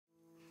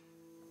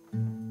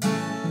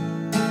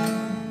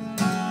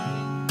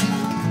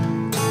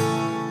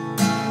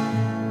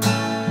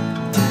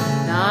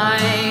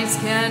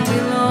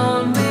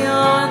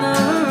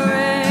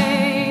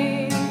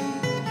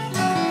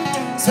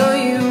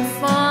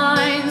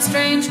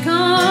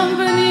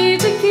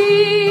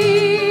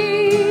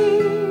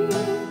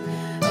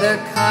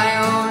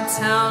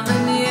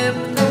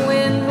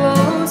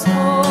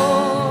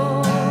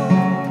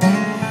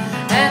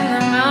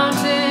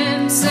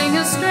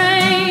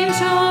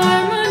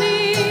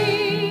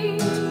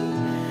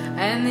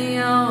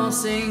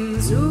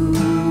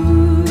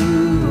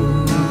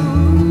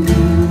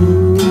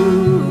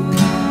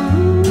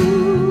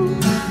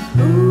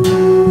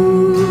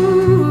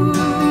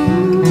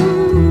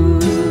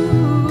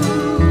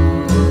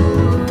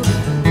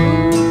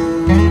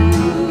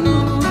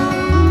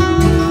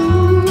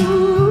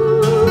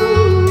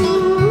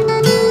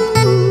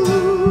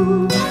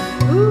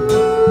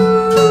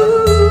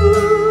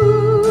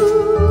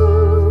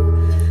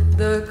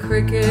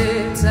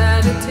sits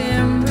at a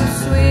timber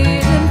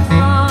sweet and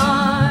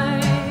high,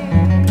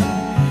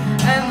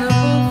 and the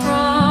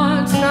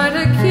bullfrogs try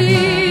to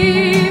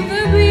keep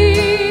the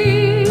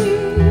beat.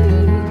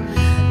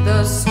 The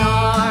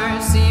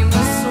stars seem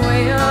to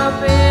sway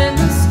up in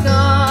the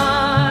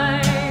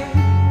sky,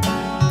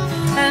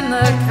 and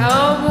the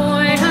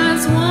cowboy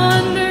has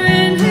wonder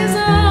in his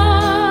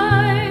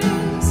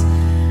eyes,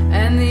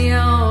 and the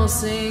owl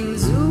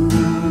sings ooh.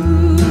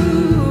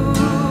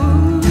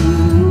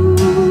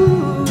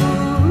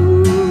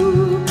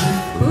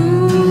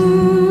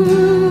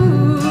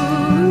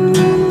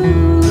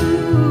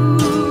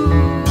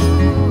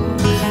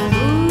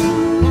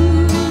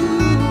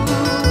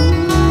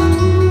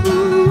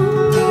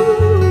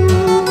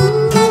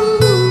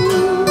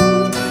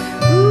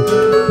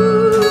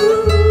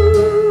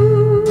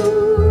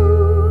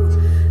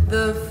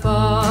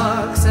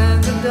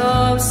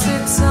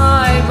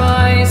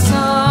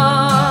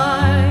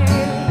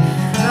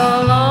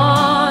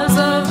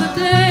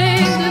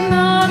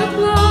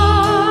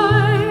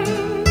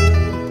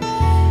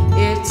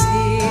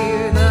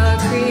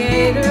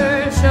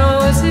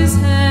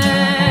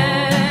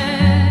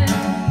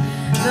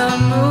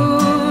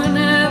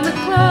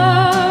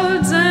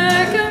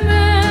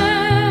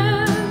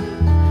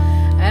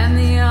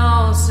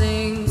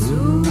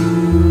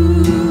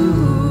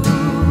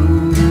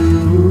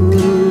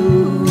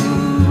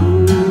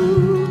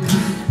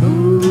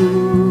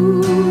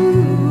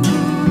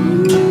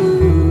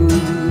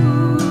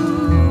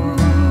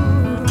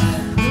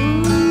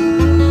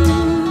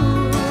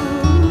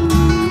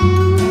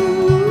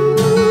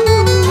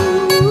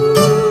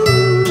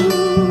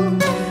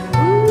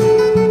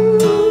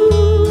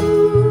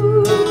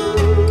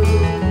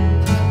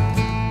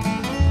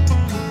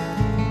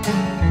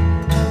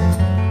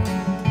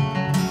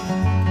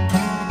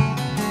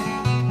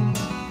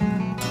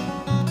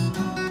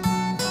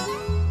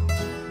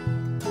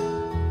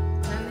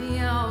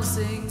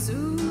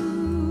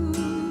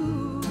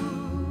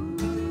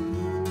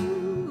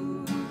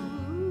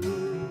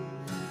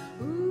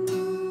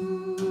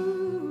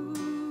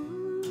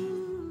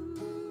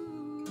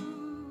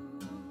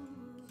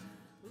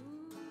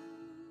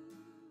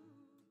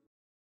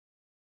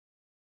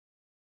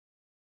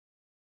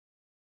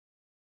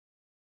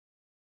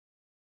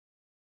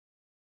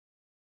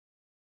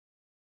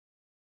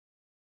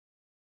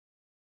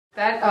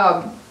 That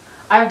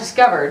I've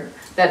discovered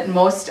that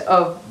most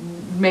of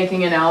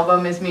making an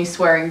album is me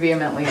swearing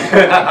vehemently into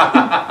it.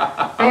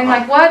 Being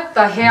like, what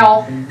the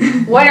hell?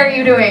 What are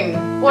you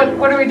doing? What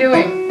are we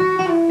doing?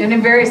 And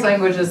in various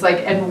languages,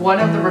 like, and one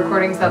of the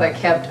recordings that I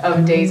kept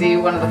of Daisy,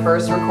 one of the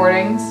first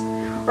recordings,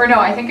 or no,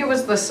 I think it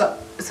was the,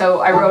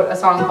 so I wrote a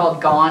song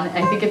called Gone,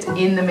 and I think it's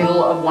in the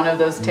middle of one of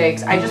those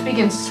takes. I just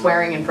begin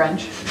swearing in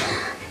French.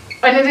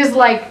 And it is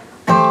like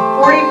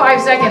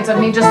 45 seconds of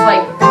me just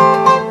like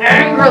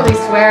angrily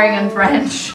swearing in French.